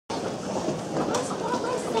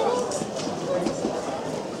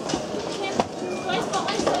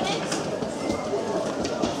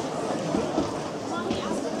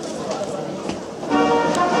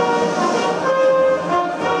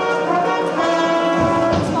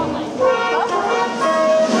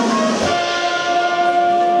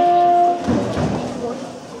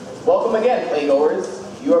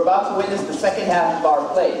behalf of our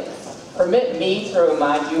play, permit me to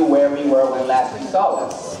remind you where we were when last you saw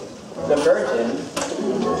us. The Virgin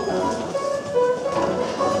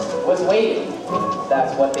was waiting.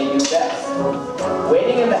 That's what they do best.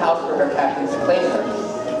 Waiting in the house for her captain to claim her.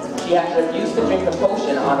 She had refused to drink the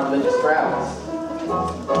potion on religious grounds.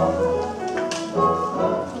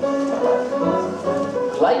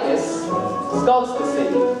 Lycus skulks the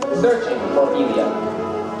city, searching for helium.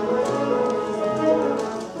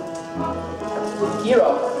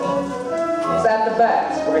 Hero is at the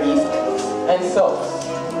baths where he sits and soaks.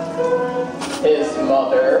 His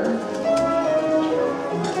mother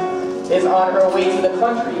is on her way to the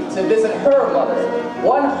country to visit her mother,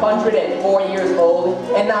 104 years old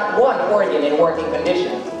and not one organ in working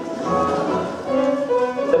condition.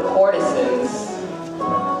 The courtesans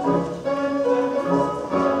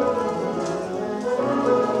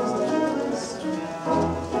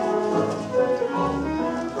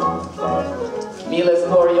Milas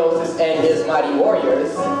Gloriosus and his mighty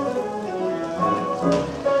warriors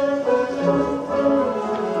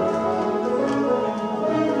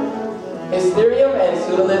Hysterium and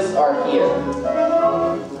Pseudolus are here.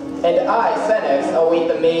 And I, Senex, await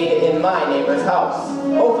the maid in my neighbor's house,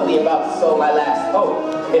 hopefully about to sow my last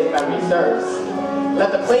oat, if memory serves.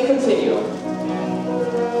 Let the play continue.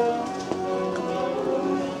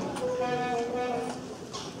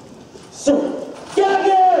 Sir, get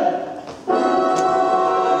again!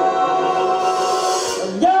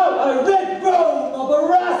 Now a red robe of a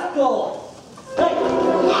rascal! Hey!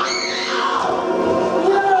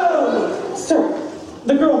 No! Sir,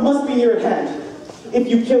 the girl must be near at hand. If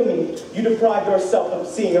you kill me, you deprive yourself of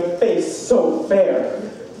seeing a face so fair,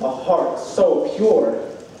 a heart so pure,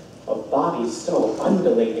 a body so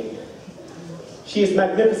undulating. She is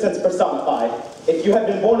magnificence personified. If you had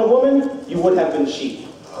been born a woman, you would have been she.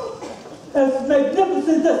 As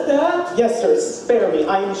magnificent as that? Yes, sir, spare me.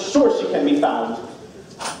 I am sure she can be found.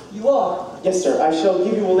 You are? Yes, sir. I shall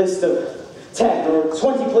give you a list of 10 or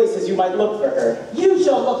 20 places you might look for her. You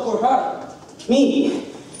shall look for her. Me?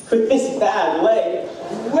 With this bad leg?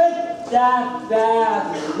 With that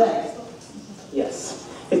bad leg? Yes,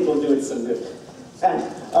 it will do it some good. And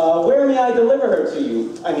where may I deliver her to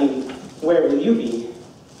you? I mean, where will you be?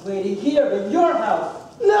 Waiting here in your house.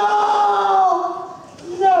 No!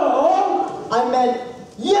 No! I meant,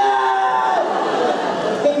 yes!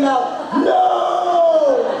 It came out, no!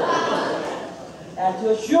 And to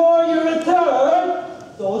assure your return,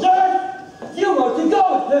 soldiers, you are to go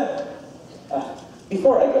with them.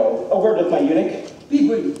 Before I go, a word with my eunuch. Be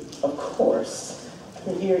brief. Of course.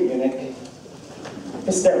 Here, eunuch.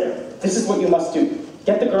 Hysteria, this is what you must do.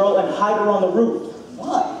 Get the girl and hide her on the roof.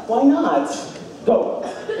 Why? Why not? Go.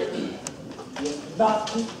 You not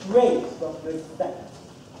disgrace from respect.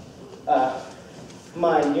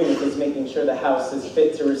 My eunuch is making sure the house is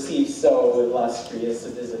fit to receive so illustrious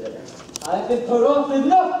a visitor. I've been put off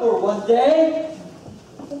enough for one day.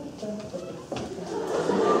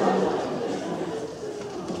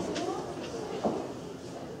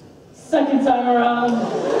 Second time around.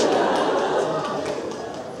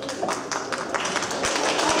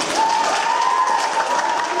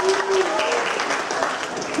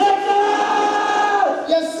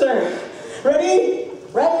 Yes, sir. Ready?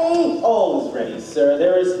 Ready? All is ready, sir.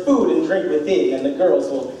 There is food and drink within, and the girls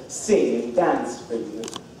will sing and dance for you.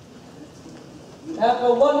 You have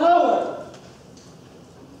for 1 hour.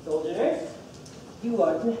 Soldiers, you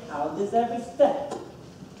are to hound this every step.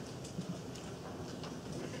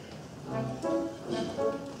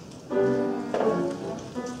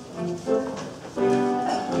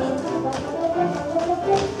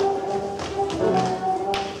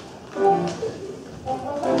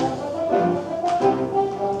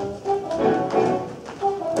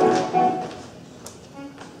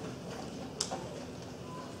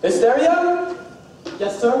 Hysteria?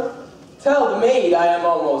 Yes, sir? Tell the maid I am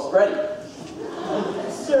almost ready.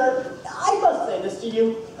 Sir, I must say this to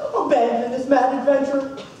you. Abandon this mad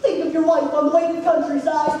adventure. Think of your life on the way to the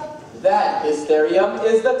countryside. That, Hysteria,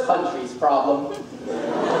 is the country's problem.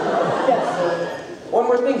 Yes, sir. One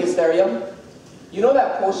more thing, Hysteria. You know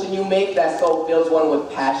that potion you make that so fills one with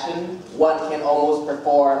passion, one can almost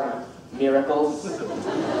perform miracles?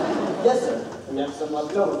 Yes, sir. We have some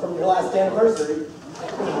left over from your last anniversary.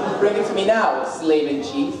 Bring it to me now,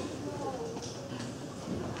 slave-in-chief.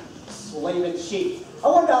 Slave-in-chief. I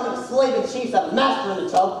wonder how many slave-in-chiefs have a master in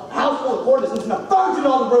the tub, a house full of courtesans, and a virgin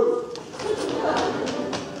on the roof.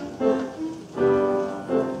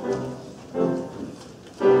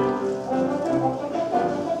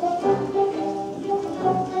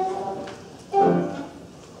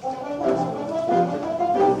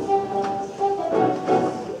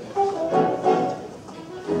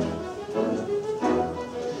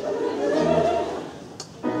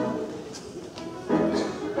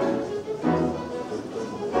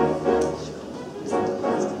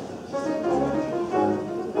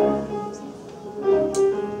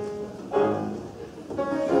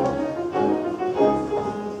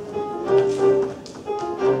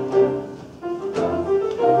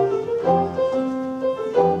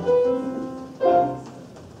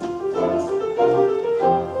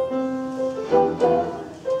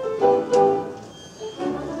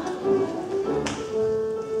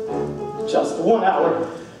 just 1 hour.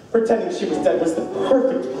 Pretending she was dead was the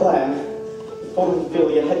perfect plan. If only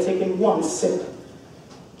Philia had taken one sip.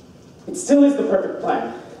 It still is the perfect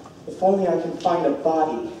plan. If only I can find a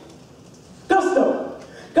body. Gusto!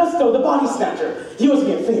 Gusto, the body snatcher! He owes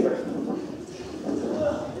me a favor.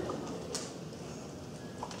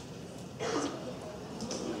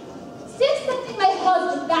 Since sending my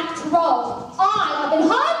husband back to Rome, I have been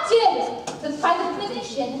haunted! The private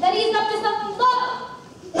clinician that he is up to something low.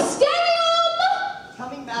 Hysterium!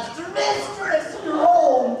 Coming, master, mistress, you're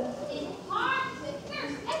home. It's hard to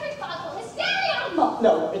curse every possible hysterium!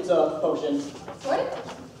 No, it's a potion Sort of.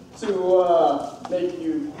 to make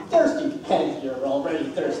you thirsty. And you're already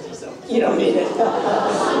thirsty, so you don't need it.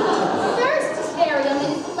 Thirst hysterium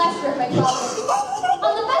is the lesser of my problems.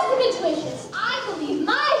 On the best of intuitions, I believe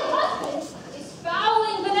my husband is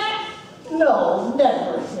fouling the net. No,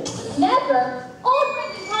 never. Never. Old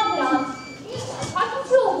friend and confidant, you are talking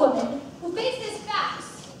to a woman who faces facts.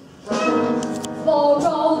 For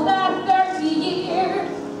all that 30 years,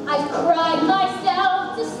 I've cried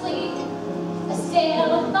myself to sleep. A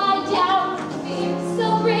sail by doubt, fear so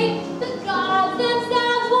great, the gods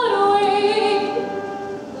themselves would weep.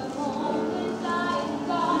 The moment I am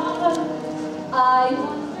gone, I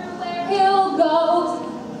wonder where he'll go.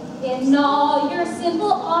 In all your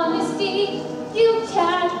simple honesty, you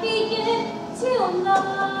can't begin to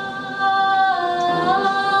know.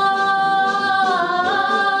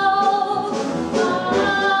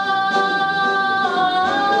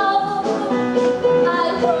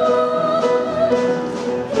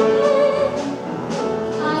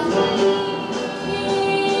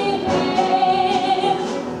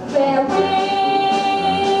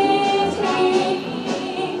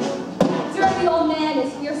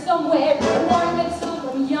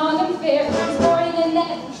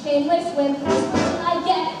 Shameless swim, I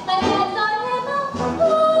get my hands on him.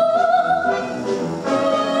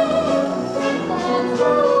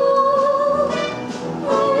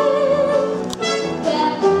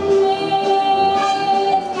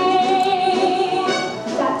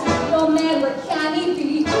 And that dirty old man, where can he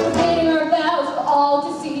be? Forgetting our vows for all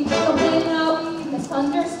to see. Complaining how we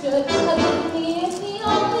misunderstood. How he is the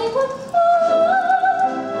only one.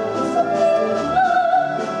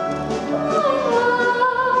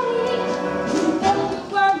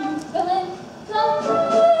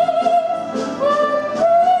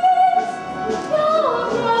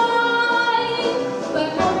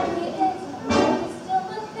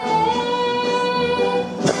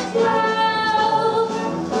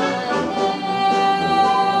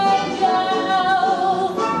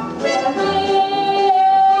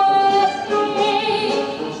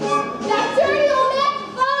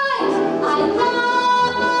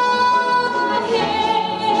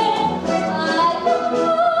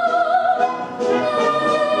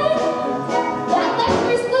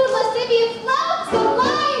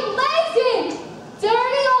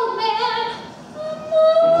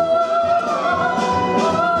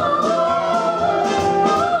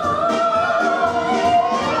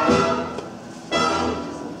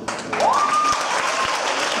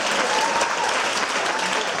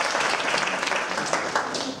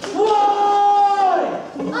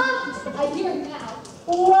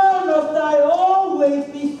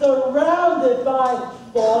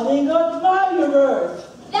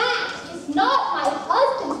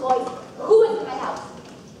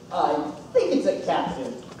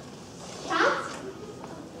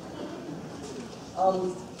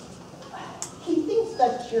 He thinks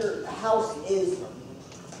that your house is...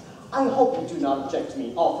 I hope you do not object to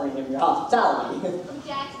me offering him your hospitality.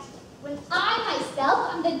 Object? When I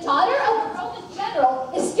myself am the daughter of a Roman general,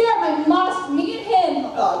 is scared I must meet him.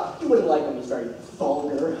 You wouldn't like him, he's very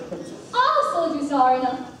vulgar. All soldiers are in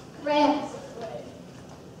a grand way.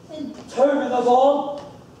 Turn of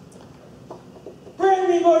all, bring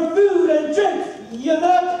me more food and drinks, you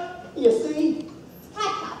nut! You see?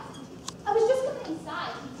 Hi, Captain. I was just coming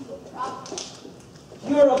inside to do a problem.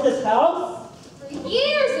 You're of this house? For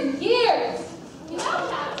years and years. You know,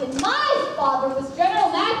 Captain, my father was General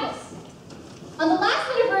Magnus. On the last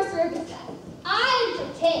anniversary of his death, I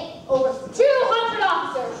entertained over 200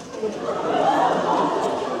 officers.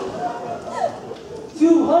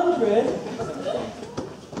 200?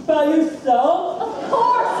 By yourself? Of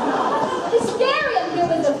course! Hysterium here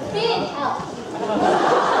was a big help.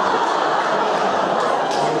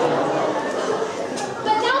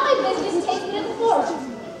 But now my business takes me to the forum.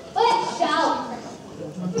 But it shall be.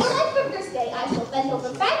 For the life of your stay, I shall bend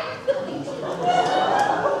over backwards with these.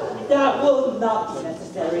 That will not be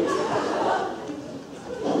necessary.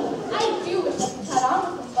 I do wish I could cut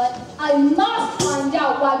on with him, but I must find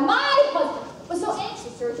out why my husband was so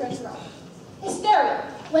anxious to return return to Rome. Hysteria.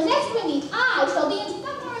 When next we meet, I shall be in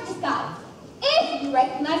some more disguise. If you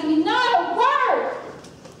recognize me, not a word!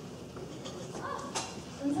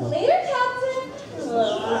 Until later, Captain.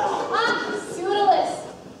 Pseudolus.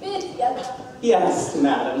 Bid together. Yes,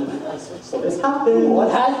 madam. What has happened?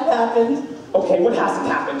 What has happened? Okay, what hasn't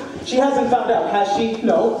happened? She hasn't found out, has she?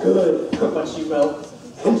 No. Good. But she will.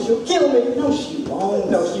 And she'll kill me. No, she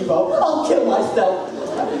won't. No, she won't. I'll kill myself.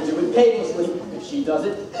 I will do it painlessly. If she does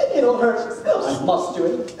it, it'll hurt. I must do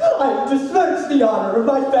it. I have besmirched the honor of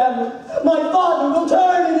my family. My father will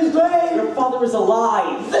turn in his grave. Your father is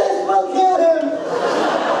alive. This will kill him.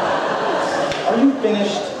 Are you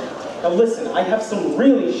finished? Now listen, I have some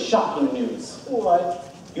really shocking news.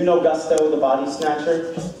 What? You know Gusto, the body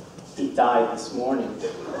snatcher? He died this morning.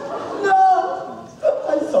 No!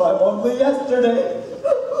 I saw him only yesterday.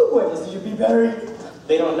 When is he to be buried?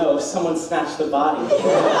 They don't know. Someone snatched the body.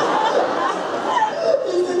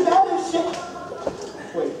 Isn't that a shit?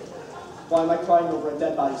 Wait, why am I crying over a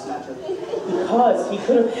dead body snatcher? Because he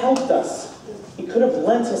could have helped us. He could have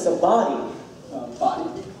lent us a body. Body?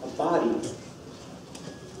 A body.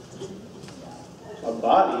 A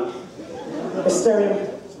body? Hysteria,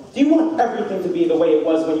 do you want everything to be the way it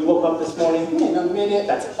was when you woke up this morning? In a minute.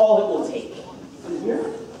 That's all it will take. In here?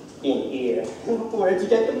 In here. Where'd you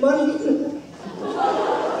get the money?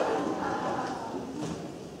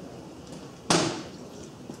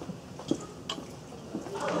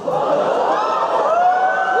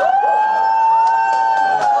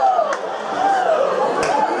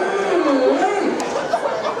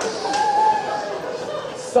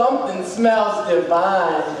 Something smells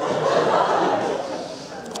divine.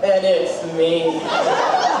 And it's me.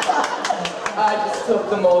 I just took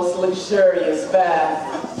the most luxurious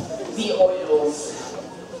bath. The oils,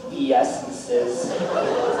 the essences.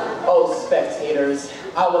 Oh, spectators,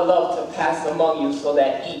 I would love to pass among you so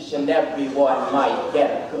that each and every one might get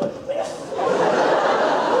a good whiff.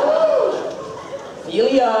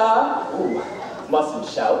 Celia! Ooh, mustn't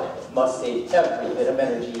shout, must save every bit of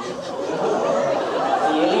energy.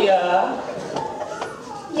 Celia!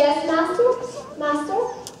 Yes, master? Master?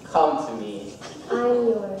 Come to me. I'm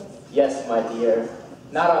yours. Yes, my dear.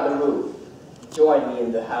 Not on the roof. Join me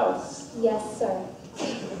in the house. Yes, sir.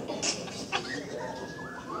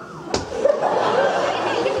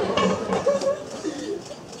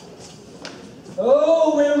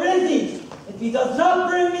 Oh, where is he? If he does not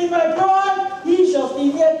bring me my bride, he shall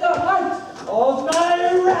see me at the height of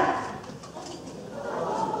my wrath.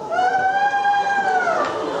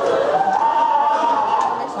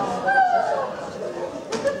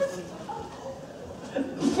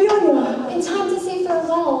 In time to say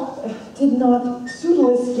farewell. Did not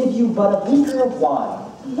Pseudolus give you but a beaker of wine?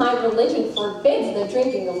 My religion forbids the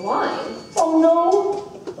drinking of wine. Oh no!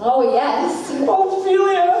 Oh, yes.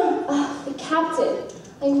 Ophelia! The captain.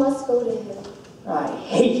 I must go to him. I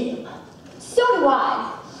hate him. So do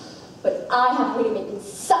I. But I have a way to make him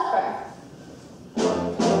suffer.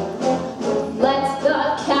 Let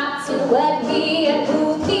the captain wed me and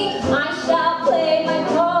move me. I shall play my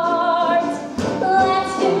part. Let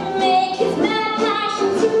him make his mad passion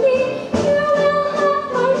to me. You will have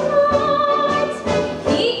my heart.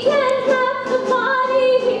 He can have the body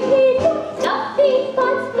he paid for. Nothing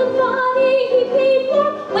but the body he paid for.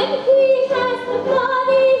 When he has the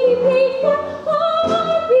body he paid for,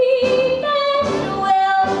 our revenge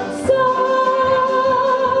will start.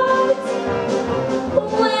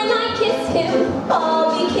 When I kiss him, I'll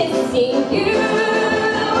be kissing you.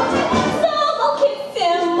 So I'll kiss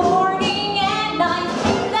him morning and night.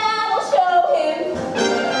 That'll show him.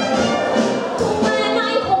 When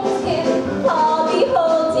I hold him, I'll be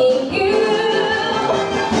holding you.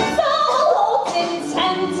 So I'll hold him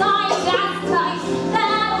 10 times as tight.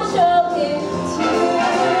 That'll show him too.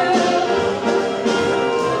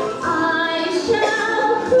 I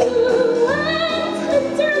shall coo and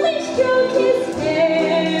tenderly stroke his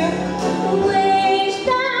hair. Wish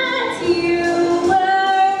that you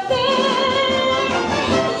were there.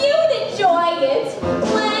 You'd enjoy it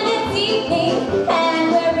when it's evening and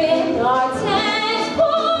we're in our tent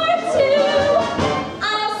for two.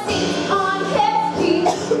 I'll sit on his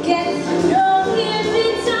feet, get to know him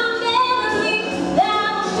in some memory.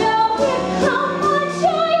 That'll show him how much I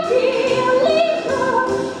really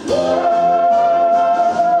love you.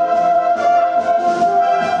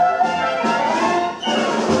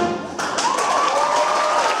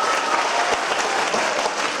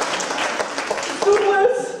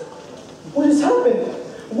 Pseudolus! What has happened?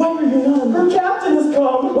 Why are you not? Her captain has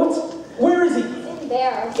come! What? Where is he? In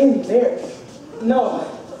there. In there? No,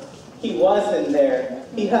 he wasn't there.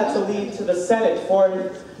 He had to leave to the Senate for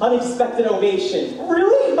an unexpected ovation.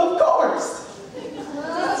 Really?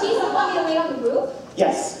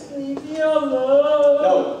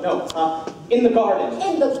 In the garden.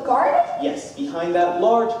 In the garden? Yes, behind that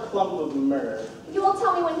large clump of myrrh. You will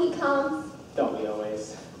tell me when he comes. Don't we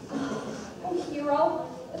always? Oh, hero,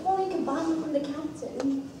 if only you could buy me from the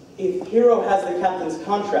captain. If Hero has the captain's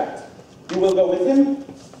contract, you will go with him?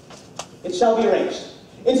 It shall be arranged.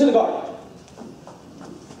 Into the garden.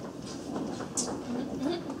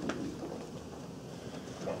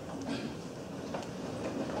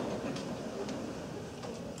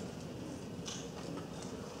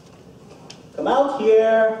 Come out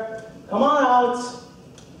here. Come on out.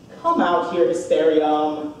 Come out here,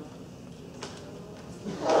 Hysterium.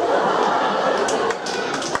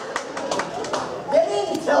 You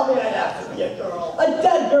didn't tell me I'd have to be a girl. A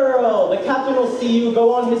dead girl! The captain will see you,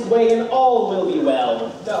 go on his way, and all will be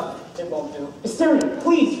well. No, it won't do. Hysterium,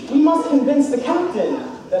 please, we must convince the captain.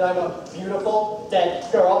 That I'm a beautiful, dead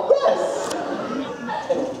girl. Yes!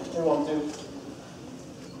 It won't do.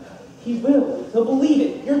 He will. He'll believe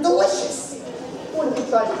it. You're delicious. What if he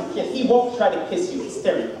tries to kiss He won't try to kiss you,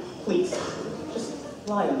 Hysterium. Please, just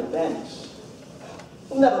lie on the bench.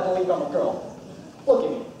 You'll never believe I'm a girl. Look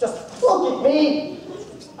at me. Just look at me.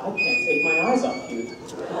 I can't take my eyes off you.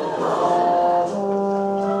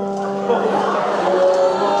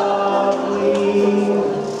 Lovely,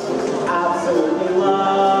 absolutely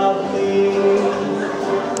lovely.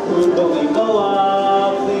 Who'd believe the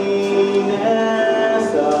loveliness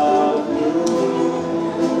of you?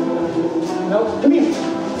 No, come here.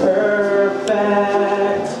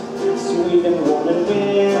 Perfect, sweet and warm and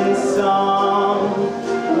winsome,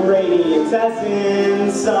 radiant as in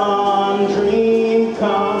some dream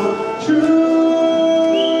come true.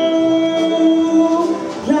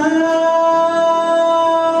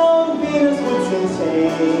 Now Venus would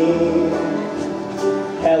contain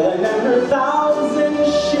Helen, and her 1,000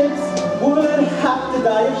 ships would have to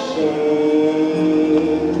die of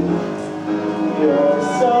shame. You're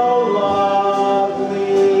so lovely,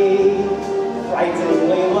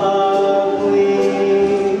 frighteningly lovely,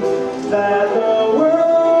 that the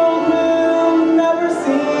world will never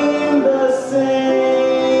seem the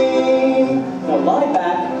same. Now lie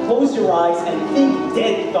back, close your eyes, and think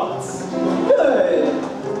dead thoughts. Good.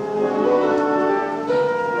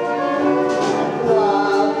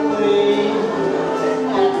 Lovely.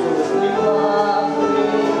 Absolutely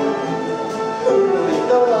lovely. Who believed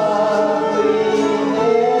the loveliness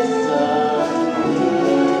of me?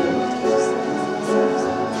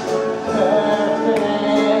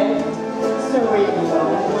 Perfect. Sweet and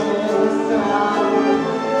winsome.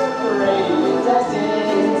 Radiant as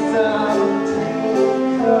in some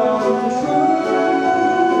dream come true.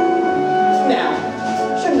 Now,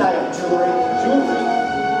 shouldn't I have jewelry? Jewelry.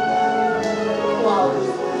 Flowers.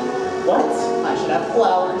 What? I should have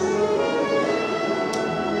flowers.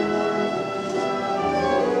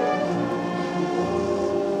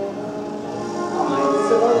 I'm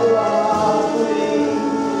so lovely,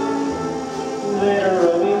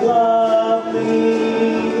 Literally lovely,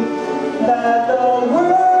 that the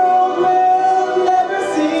world will never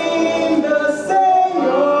seem the same.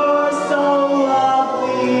 You're so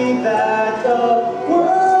lovely that the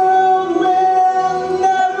world will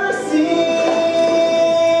never seem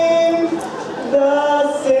the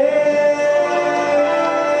same.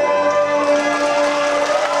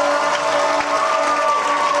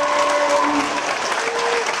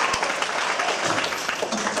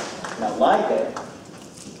 Now lie there.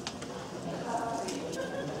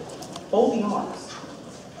 Fold the arms.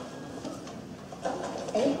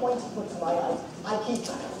 any point you put to my eyes, I keep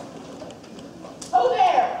them. Oh,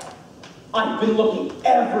 there! I've been looking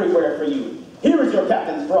everywhere for you. Here is your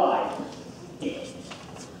captain's bride. Yes.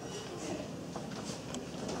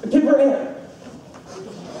 Give her air.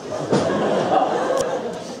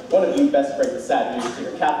 One of you best break the sad news to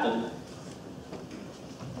your captain.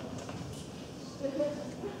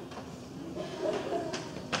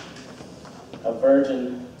 A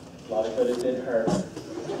virgin, a lot of good it did her.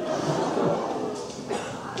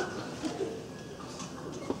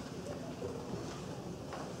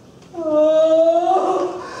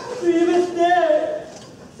 Oh, Phoebus there.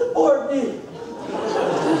 Support me.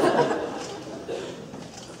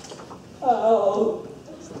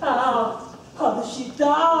 How did she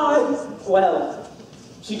die? Well,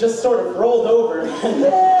 she just sort of rolled over and...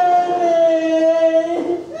 Mary,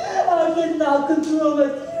 I cannot control my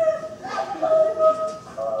tears. I must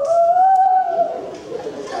cry.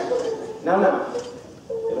 Now,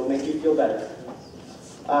 it'll make you feel better.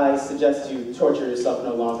 I suggest you torture yourself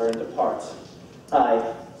no longer and depart.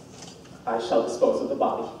 I shall dispose of the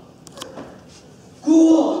body.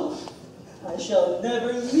 Good. I shall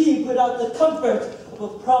never leave without the comfort of a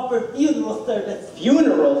proper funeral service.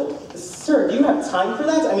 Funeral? Sir, do you have time for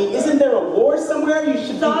that? I mean, isn't there a war somewhere? You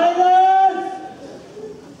should Silence!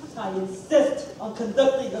 I insist on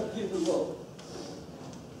conducting a funeral.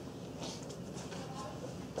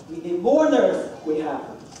 We need mourners. We have.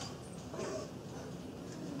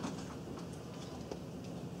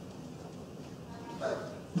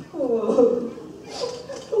 Oh,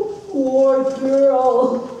 poor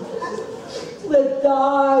girl that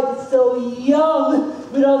died so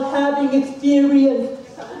young without having experience.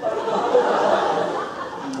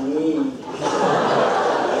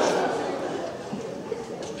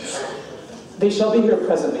 They shall be here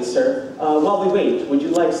presently, sir. While we wait, would you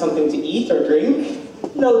like something to eat or drink?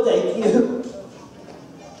 No, thank you.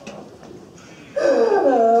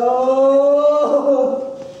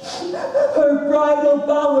 Her bridal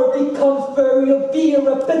bower becomes very a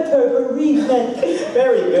bitter bereavement.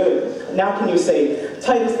 Very good. Now can you say,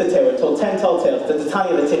 Titus the tailor told 10 tall tales to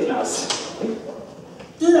Titania the titmouse?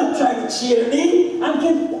 Do not try to cheer me.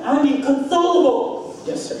 I'm inconsolable.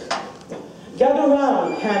 Yes, sir. Gather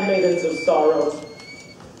round, handmaidens of sorrow.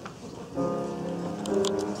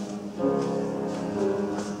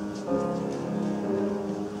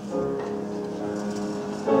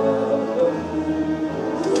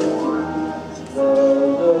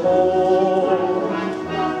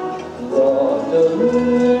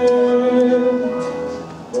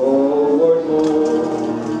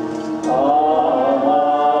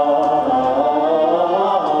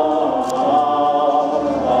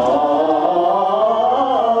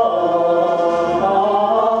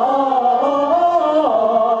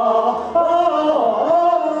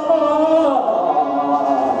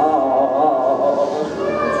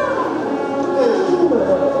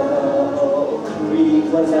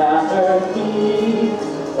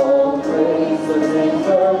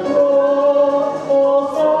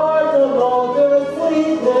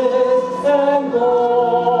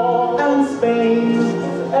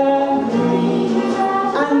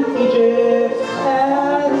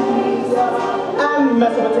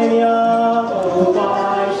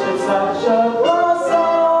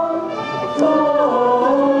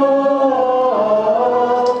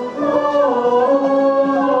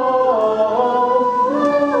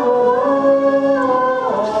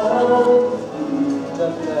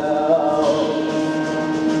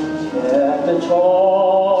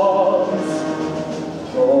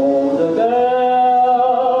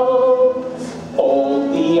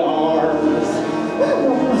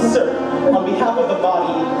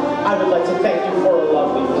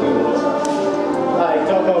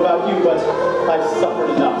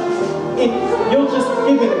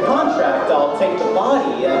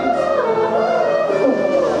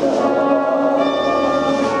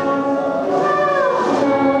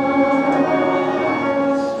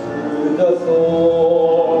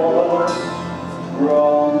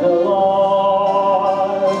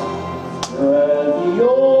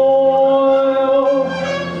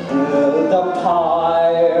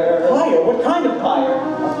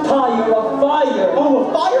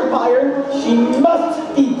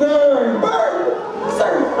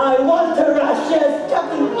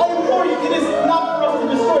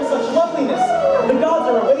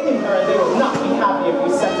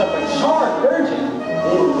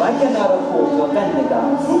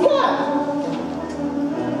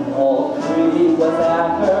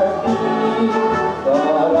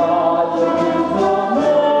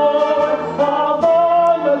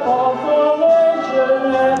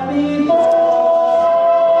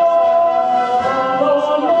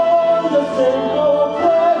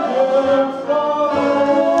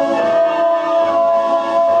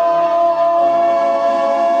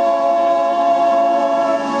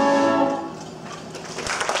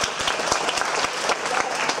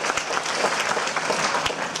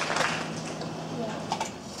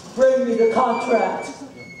 Bring me the contract.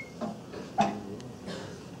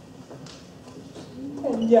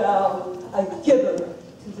 And now I give her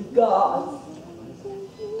to the gods.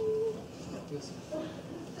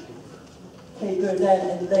 Take her then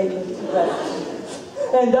and lay her to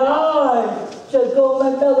rest. And I shall go my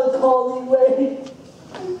melancholy way.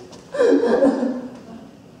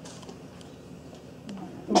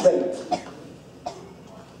 Wait.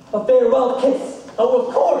 A farewell kiss. Oh,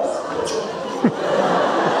 of course.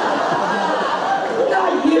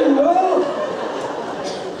 Not you!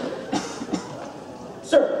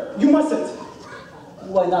 Sir, you mustn't.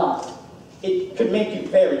 Why not? It could make you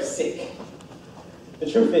very sick. The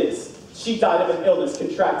truth is, she died of an illness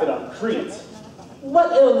contracted on Crete.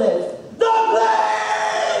 What illness? The plague!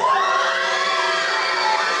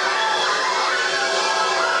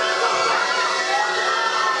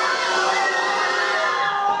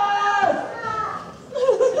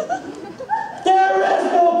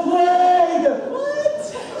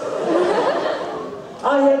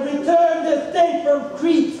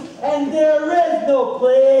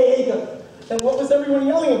 Then what was everyone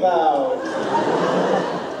yelling about?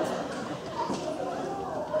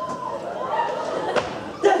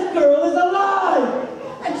 This girl is alive!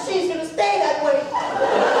 And she's gonna stay that way.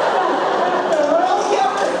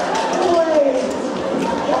 Wait!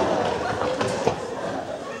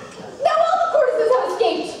 Now all the courtesans have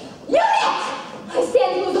escaped. Unit! I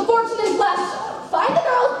stand to lose a fortune is left. Find the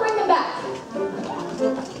girls, bring them back.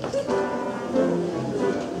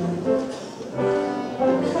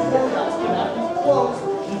 Let's get out of these clothes.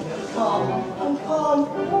 Calm. I'm calm.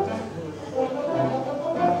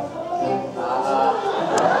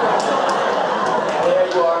 There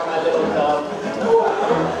you are, my little dove.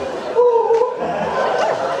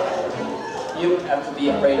 You don't have to be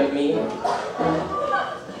afraid of me.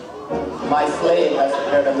 My slave has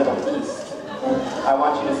prepared a little feast. I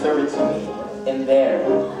want you to serve it to me in there.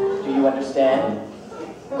 Do you understand?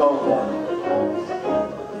 Go then.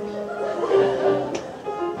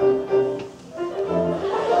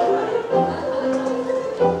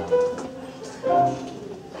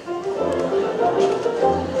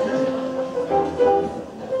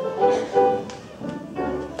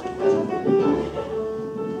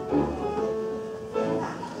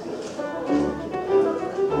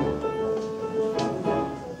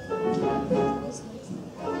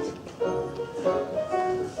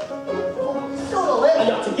 I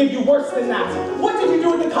ought to give you worse than that. What did you do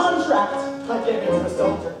with the contract? I gave it to a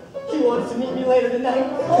soldier. He wants to meet me later tonight.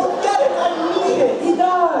 Oh, get it! I need it! He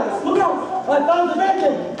dies! Look out! I found the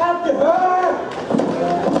victim! After her!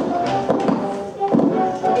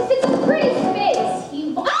 This is a pretty space.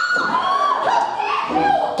 You. Ah! How dare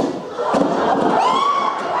you!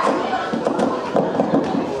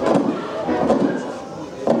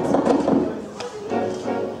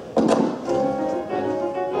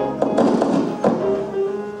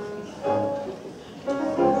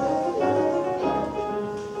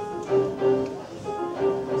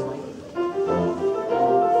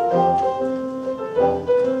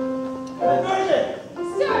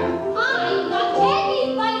 Sir, I'm not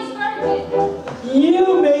anybody's virgin.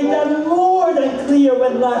 You made that more than clear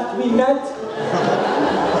when last we met.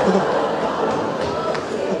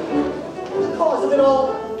 The cause of it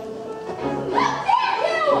all. How dare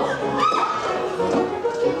you!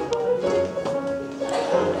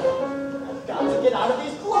 I've got to get out of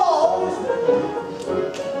these clothes.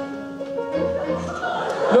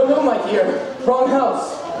 No, no, my dear. Wrong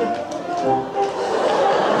house.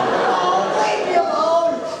 Oh, leave me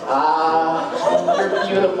alone. Ah, you're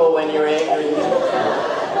beautiful when you're angry.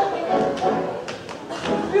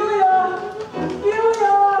 Julia!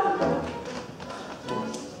 Julia!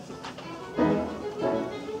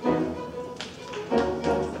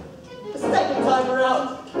 The second time around.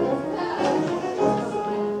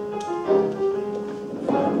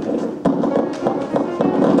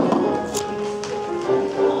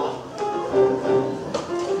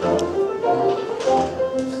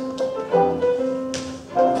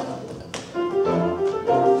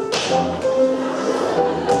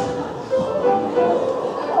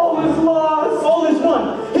 All is lost. All is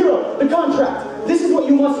one. Hero, the contract. This is what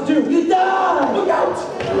you must do. You die! Look out!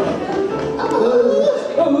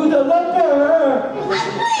 Oh, the leper!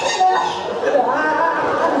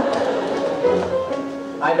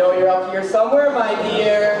 I know you're up here somewhere, my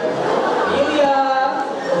dear. Delia!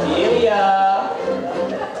 Delia!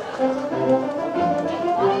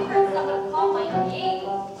 Why for someone to call my name?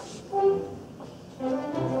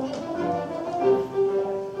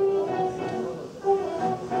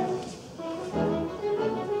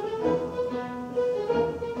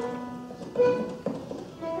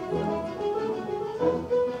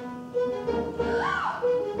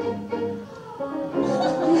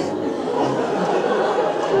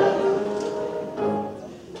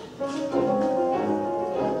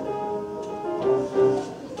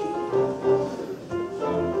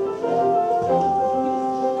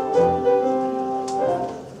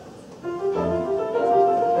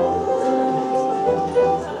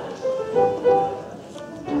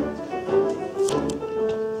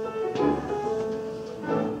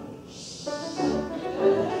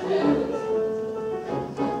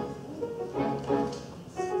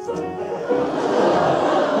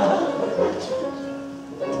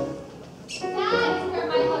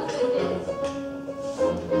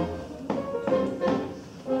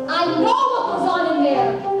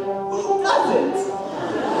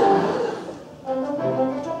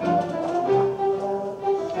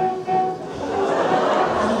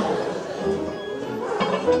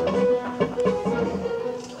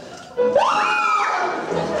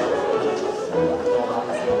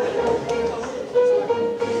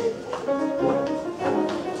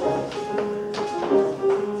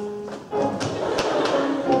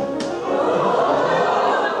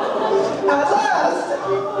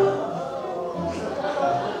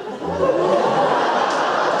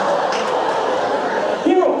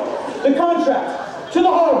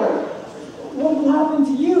 happened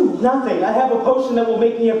to you? Nothing. I have a potion that will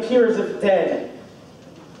make me appear as if dead.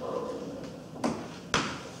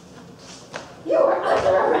 You are under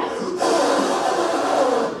arrest.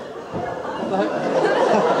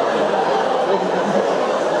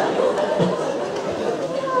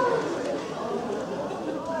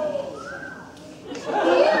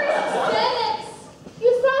 Dearest Senex,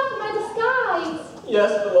 you saw through my disguise.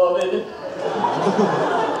 Yes, beloved.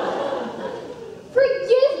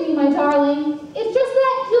 Forgive me, my darling. It's just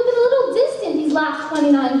that you've been a little distant these last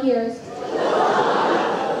 29 years.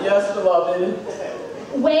 Yes, beloved.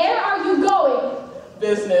 Where are you going?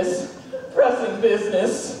 Business. Pressing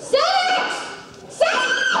business. Senex!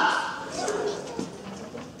 Senex!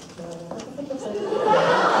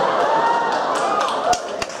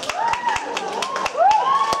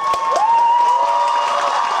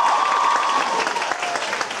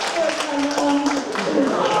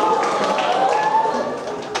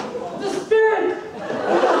 The spirit!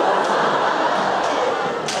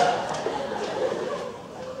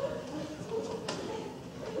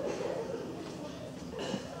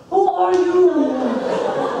 Who are you?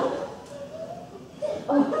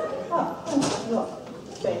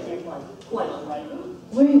 Thank you, my pleasure, right?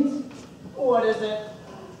 Wait, What is it?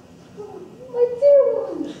 My dear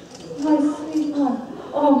one. my sweet one.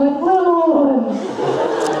 Oh, my little one.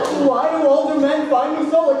 Why do older men find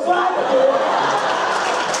me so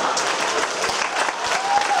attractive?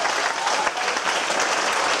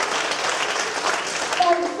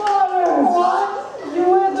 My daughter. What? You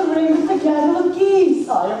wear the ring with the cattle of geese.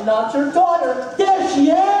 I am not your daughter. There she is.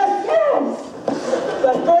 Yes.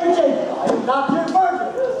 The virgin. I am not your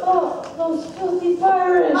virgin. Oh, those filthy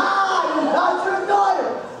pirates. I am not your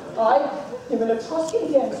daughter. I am an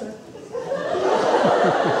Etruscan dancer.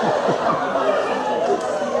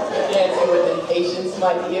 Dancing with impatience,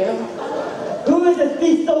 my dear. Who is this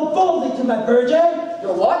beast so boldly to my virgin?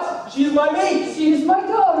 Your what? She's my mate. She is my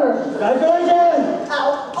daughter. My virgin.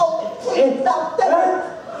 Ow, oh, please stop that.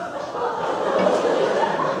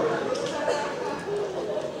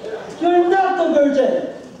 You're not the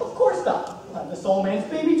virgin. Of course not. I'm the soul man's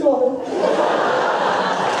baby daughter.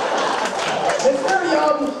 Mr.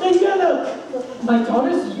 Young. The eunuch. My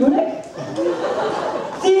daughter's eunuch?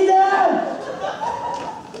 Caesar!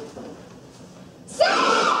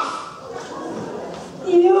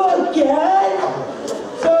 You again?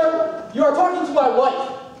 Sir, you are talking to my wife.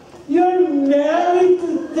 You're married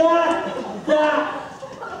to that.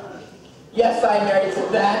 Yes, I'm married to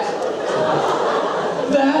that.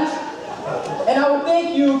 And I would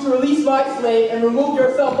thank you to release my slave and remove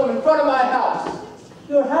yourself from in front of my house.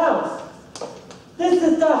 Your house. This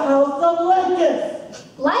is the house of Lycus.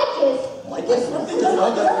 Lycus? Like this?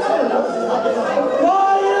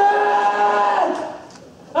 Quiet!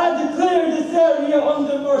 I declare this area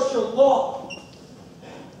under martial law.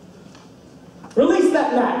 Release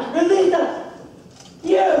that man! Release us!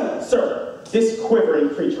 You! Sir, this quivering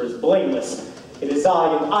creature is blameless. It is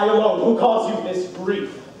I and I alone who cause you this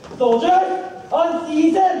grief. Soldiers,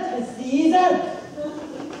 unseasoned, seasoned.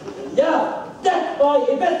 Yeah, death by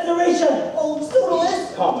evisceration. Old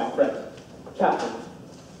Pseudolus? Calm, my friend. Captain,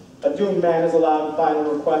 a doomed man is allowed a final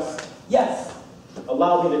request. Yes,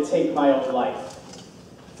 Allow me to take my own life.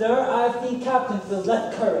 sir, I've seen captains with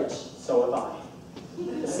less courage. So have I.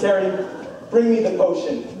 Asterion, bring me the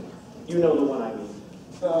potion. You know the one I mean.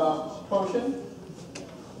 Potion?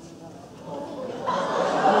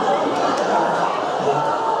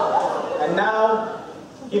 And now,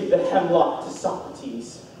 give the hemlock to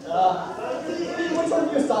Socrates. Which one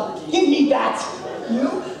of you is Socrates? Give me that!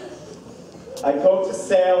 You? I go to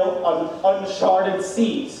sail on uncharted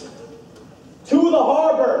seas. To the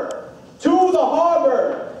harbor! To the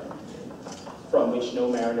harbor! From which no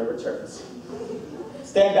mariner returns.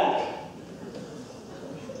 Stand back.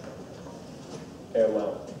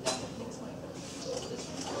 Farewell.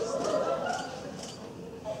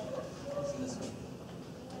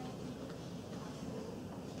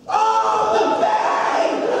 Oh, the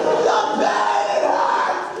pain! The pain! It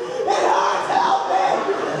hurts! It hurts! Help me!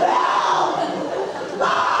 Help!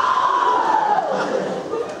 Ah!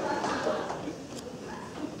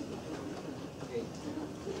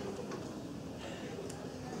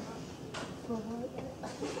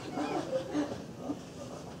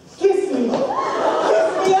 Kiss me!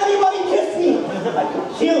 Kiss me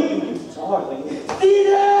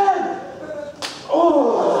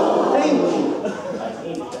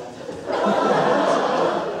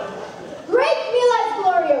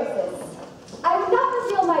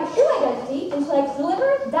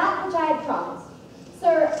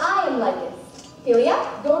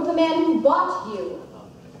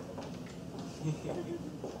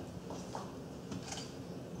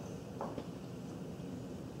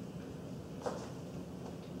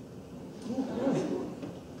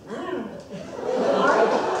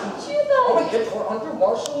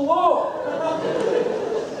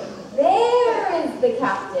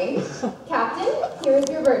Captain, here is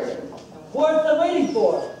your virgin. What's the waiting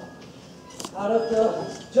for? Out of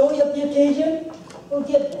the joy of the occasion,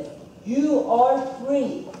 forgiveness. You are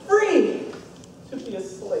free. Free to be a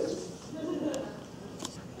slave.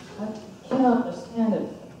 I cannot understand it.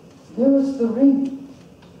 There was the ring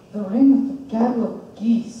with the gaggle of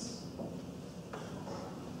geese.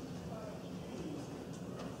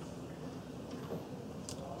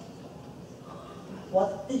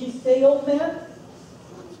 What did you say, old man?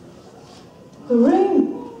 The ring!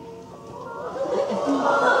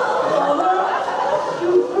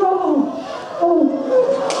 You trouble! Oh!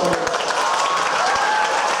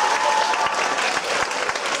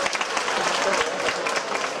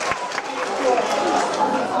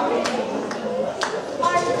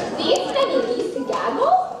 Are these many geese to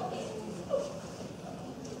gaggle?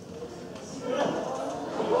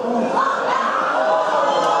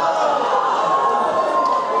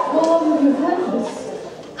 How long have you had this?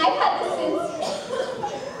 I've had this since...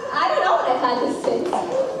 I don't know when I've had this since.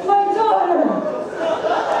 My daughter!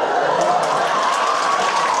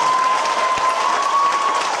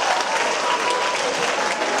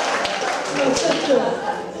 My sister.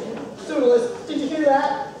 Pseudolus, did you hear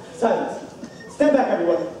that? Silence. Stand back,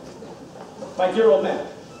 everyone. My dear old man,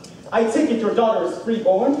 I take it your daughter is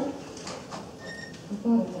freeborn?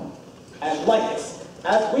 And like this,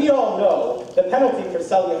 as we all know, the penalty for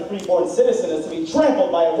selling a freeborn citizen is to be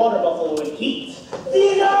trampled by a water buffalo in heat.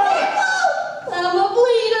 Caesar! I'm a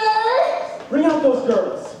bleeder! Bring out those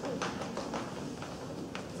girls.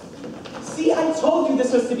 See, I told you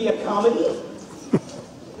this was to be a comedy.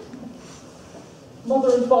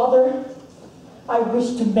 Mother and father, I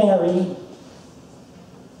wish to marry.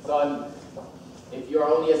 Son, if you're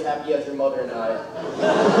only as happy as your mother and I,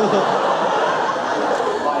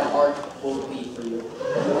 my heart will bleed for you.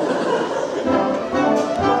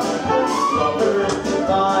 Lovers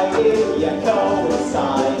divided, yet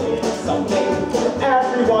coincided. Something for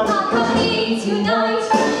everyone. Company tonight.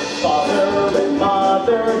 Father and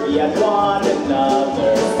mother, yet one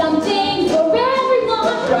another. Something for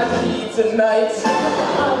everyone. Tragedy tonight. I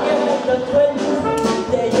get the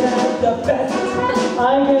twins, they get the best. I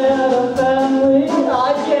get a